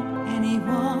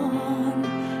anyone,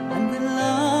 and the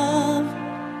love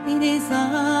in his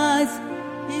eyes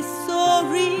is so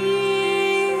real.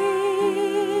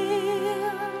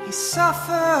 He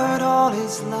suffered all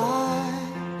his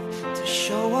life to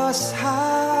show us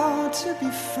how to be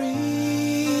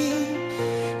free.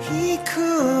 He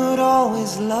could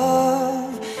always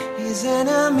love his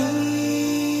enemy.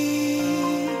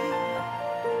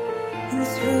 And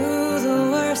through the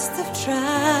worst of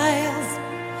trials,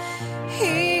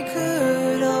 he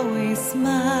could always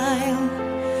smile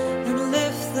and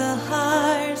lift the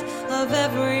heart of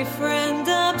every friend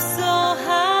up so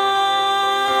high.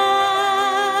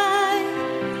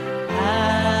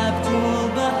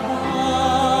 Abdul-Baha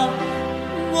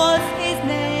was his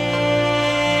name,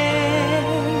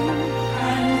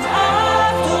 and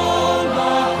Abdul-Baha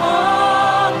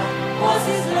was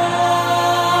his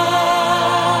life.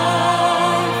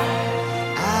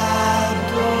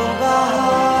 Abdul-Baha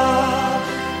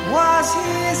was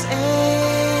his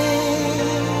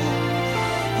aim.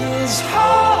 His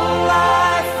whole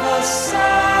life was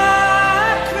sacrifice.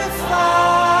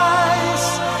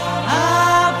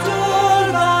 Abdul-Baha,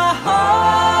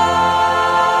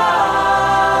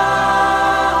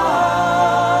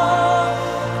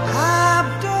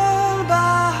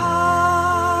 Abdul-Baha.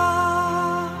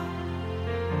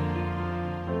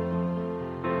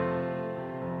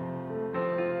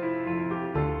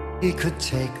 He could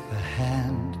take the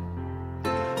hand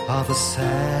of a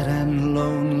sad and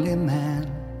lonely man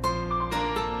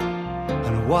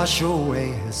and wash away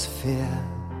his fear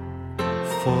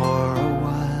for a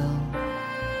while.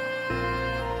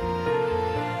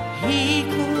 He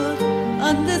could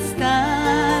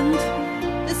understand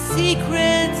the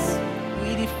secrets we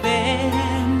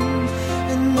defend,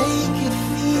 And make you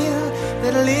feel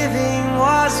that living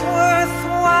was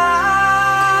worthwhile.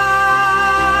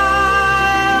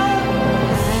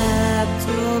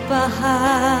 Abdul-Baha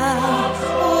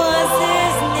was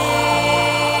his name,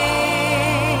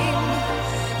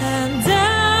 and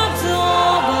Abdul-Baha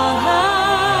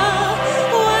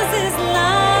was his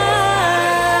life.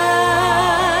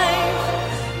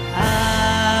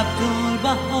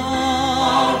 Abdul-Baha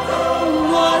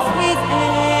was his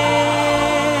aim.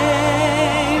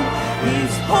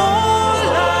 His whole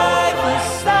life was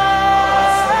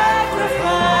sacrifice.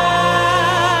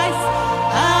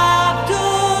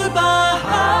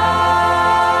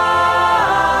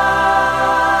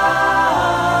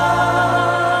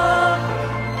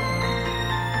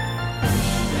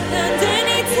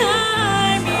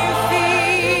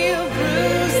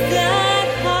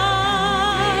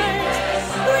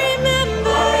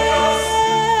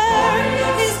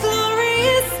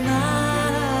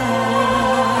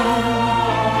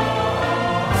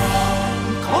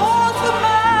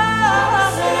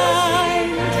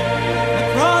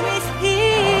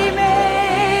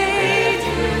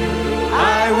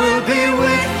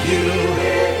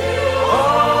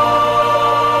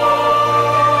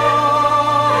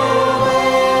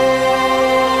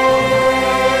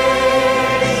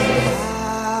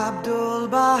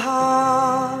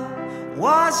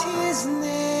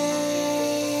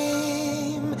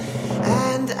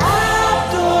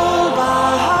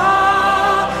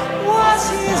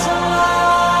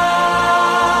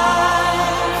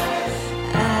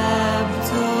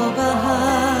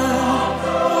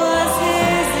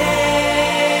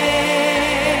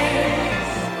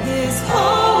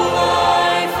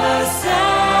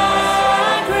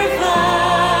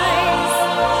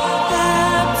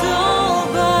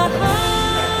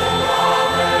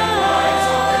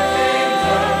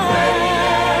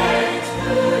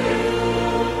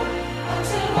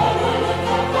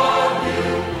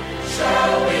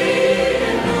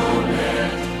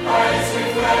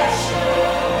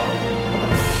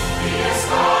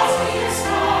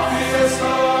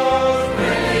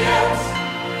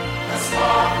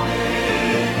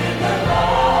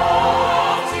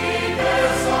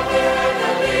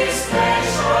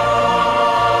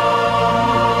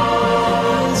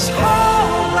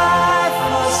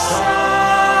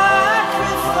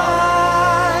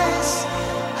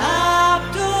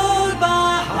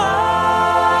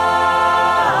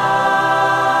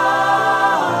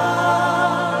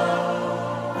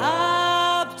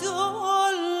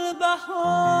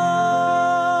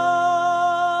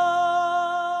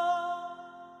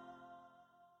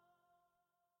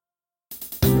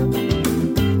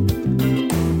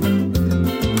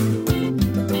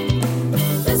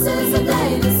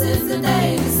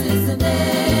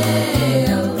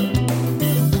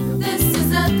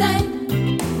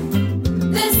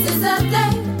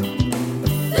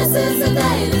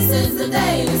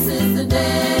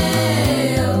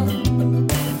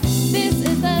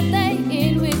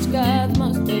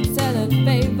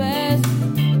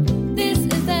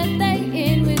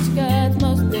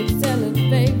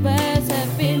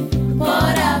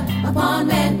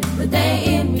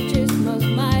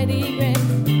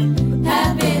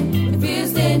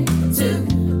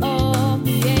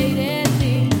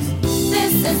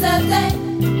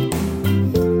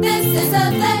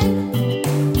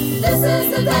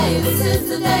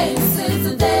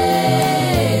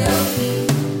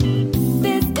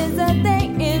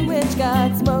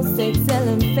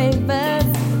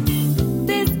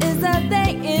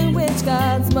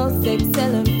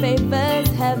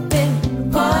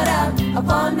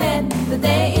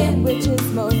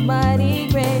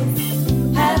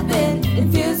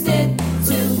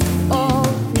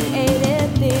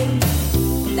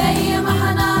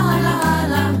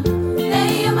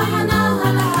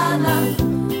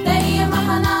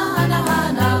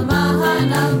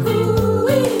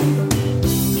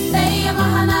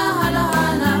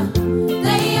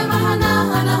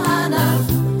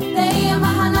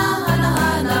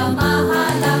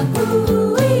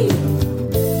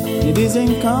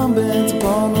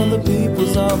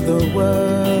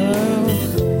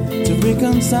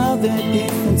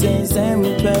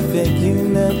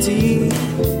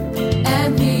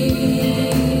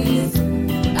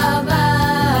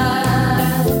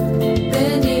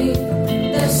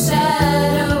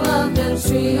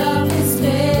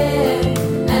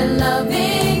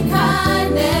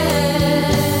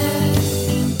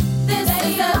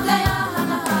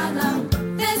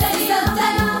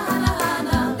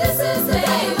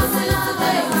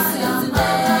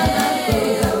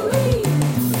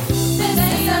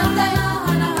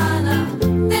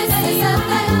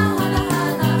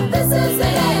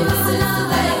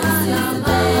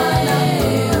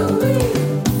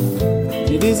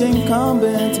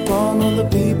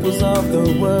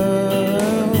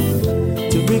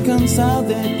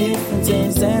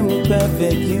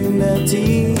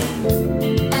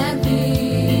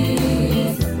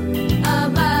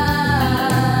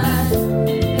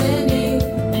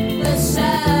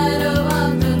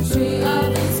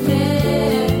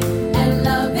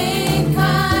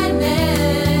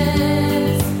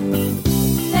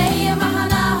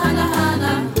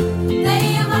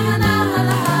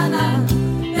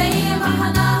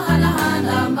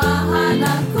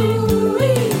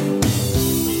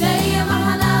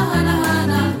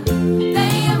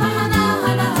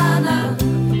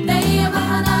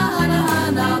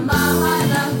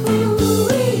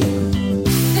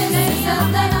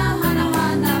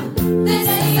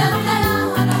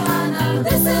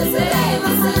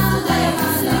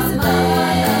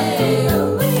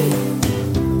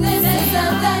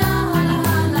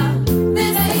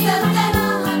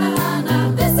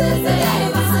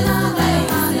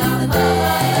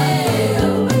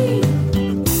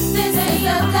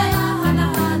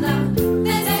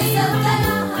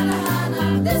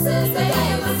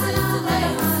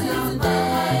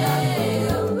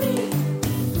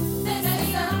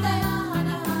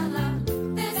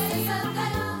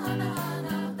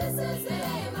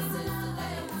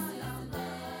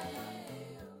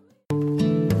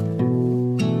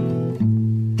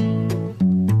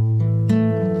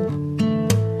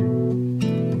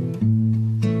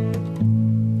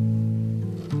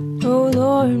 Oh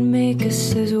Lord, make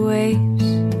us as waves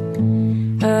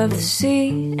of the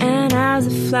sea and as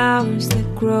the flowers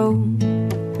that grow,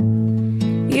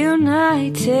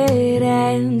 united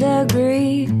and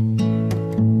agreed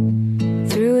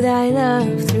through thy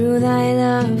love,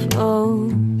 oh,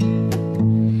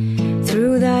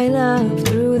 through thy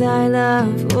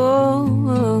love,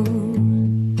 oh,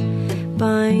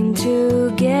 bind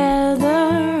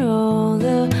together all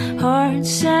the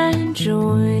hearts and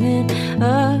join in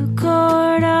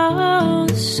accord all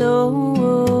the souls.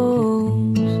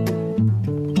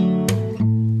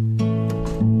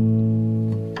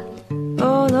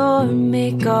 Oh Lord,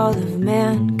 make all of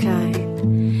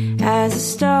mankind as the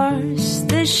stars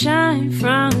that shine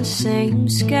from the same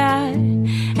sky,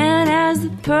 and as the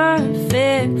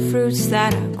perfect fruits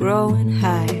that are growing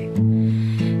high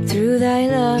through thy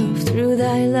love,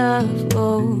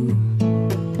 oh,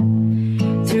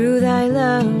 through thy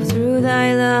love,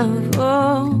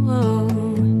 oh,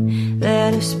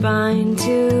 let us bind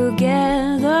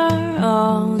together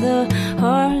all the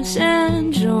hearts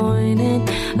and join in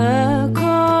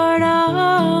accord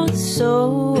all the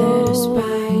souls. Let us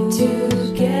bind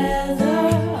together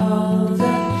all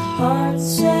the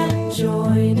hearts and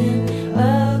join in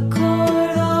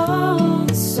accord all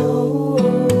the souls.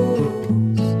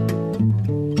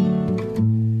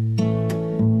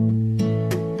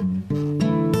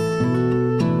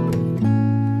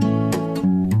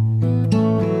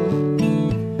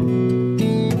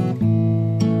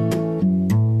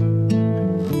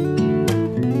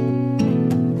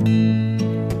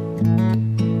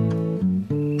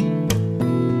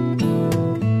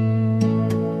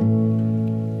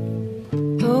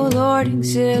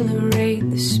 Exhilarate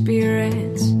the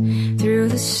spirits through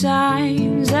the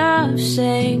signs of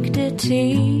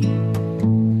sanctity.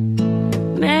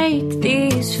 Make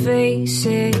these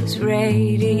faces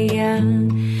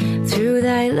radiant through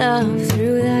thy love,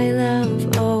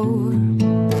 oh,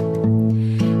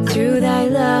 through thy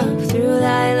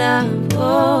love,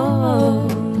 oh.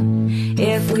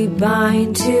 If we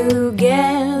bind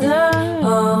together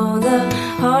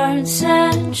hearts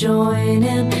and join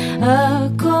in a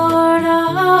chord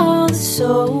of the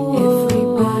soul. If we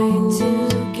bind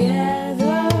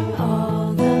together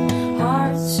all the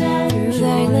hearts and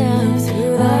join in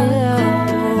a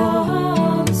chord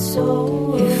of the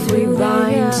soul. If we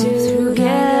bind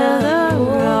together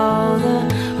all the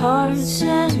hearts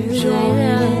and join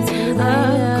in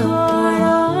a chord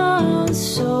of the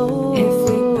soul. If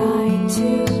we bind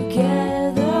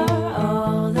together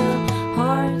all the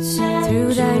hearts and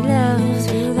through thy love,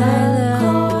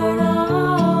 chord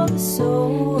of the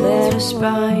soul. Let us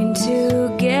bind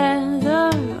together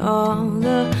all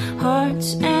the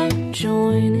hearts and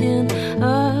join in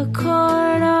a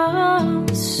chord of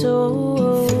the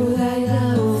soul. Through thy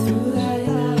love, through thy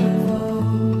love,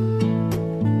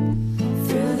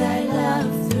 through thy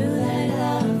love, through thy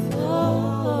love,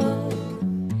 oh.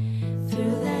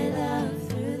 Through thy love,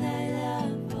 through thy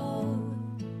love, oh.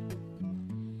 Through thy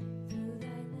love, through thy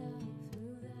love,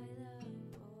 oh.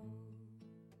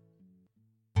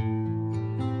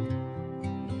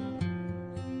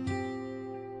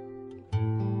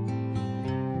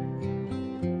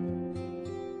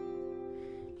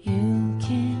 You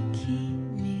can't keep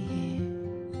me here.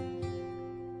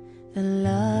 The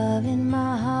love in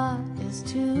my heart is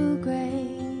too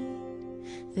great.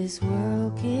 This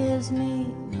world gives me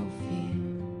no fear.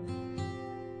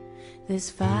 This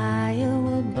fire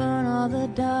will burn all the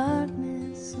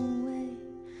darkness away.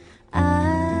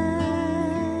 I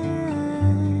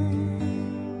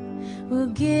will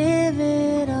give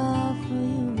it all for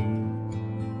you.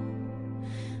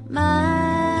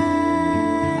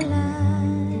 My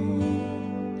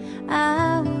life,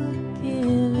 I would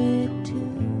give it to.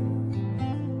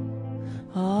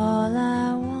 All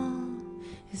I want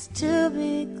is to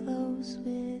be close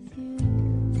with you.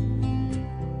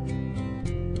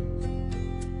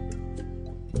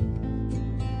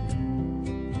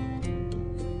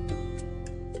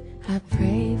 I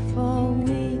prayed for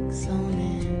weeks on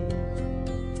end,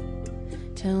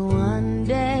 till one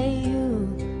day you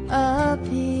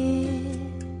appeared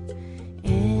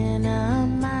in a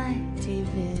mighty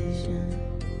vision.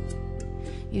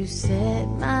 You said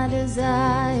my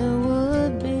desire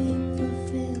would be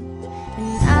fulfilled,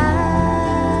 and I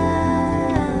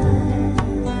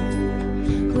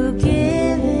will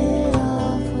give it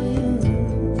all for you.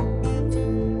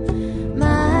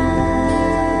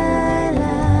 My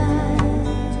life,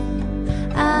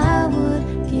 I would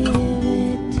give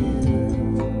it to.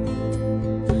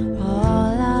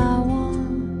 All I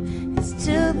want is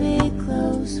to be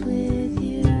close with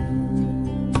you.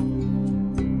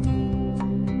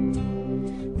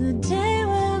 The day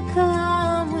will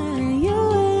come when you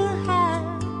will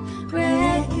have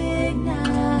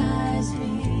recognized me.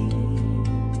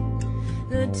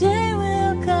 The day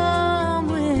will come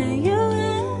when you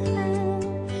will have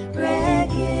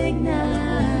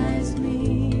recognized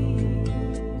me.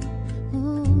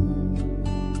 Ooh.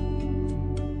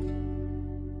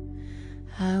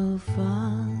 I will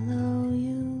follow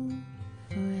you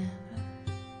forever.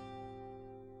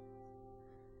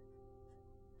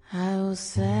 I will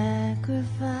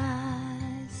sacrifice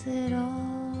it all.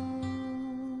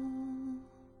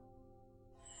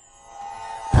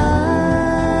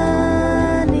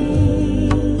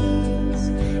 Unease,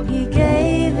 he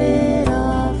gave it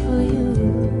all for you.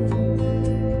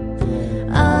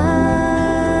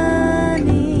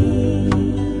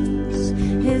 Unease,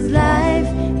 his life,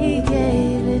 he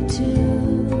gave it to.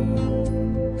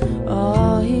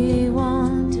 All he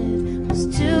wanted was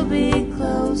to be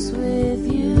close with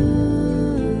you.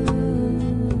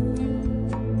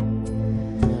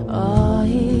 All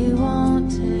he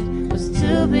wanted was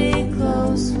to be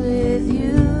close with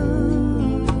you.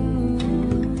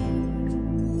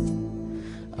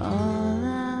 All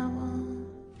I want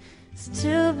is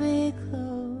to be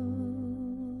close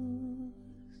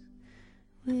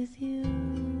with you.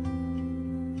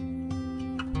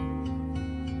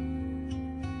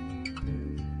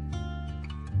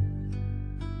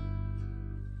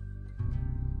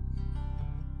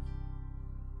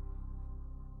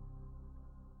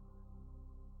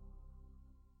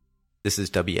 This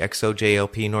is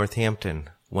WXOJLP Northampton,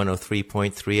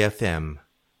 103.3 FM,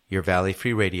 your Valley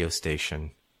Free Radio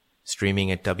station, streaming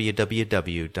at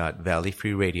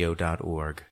www.valleyfreeradio.org.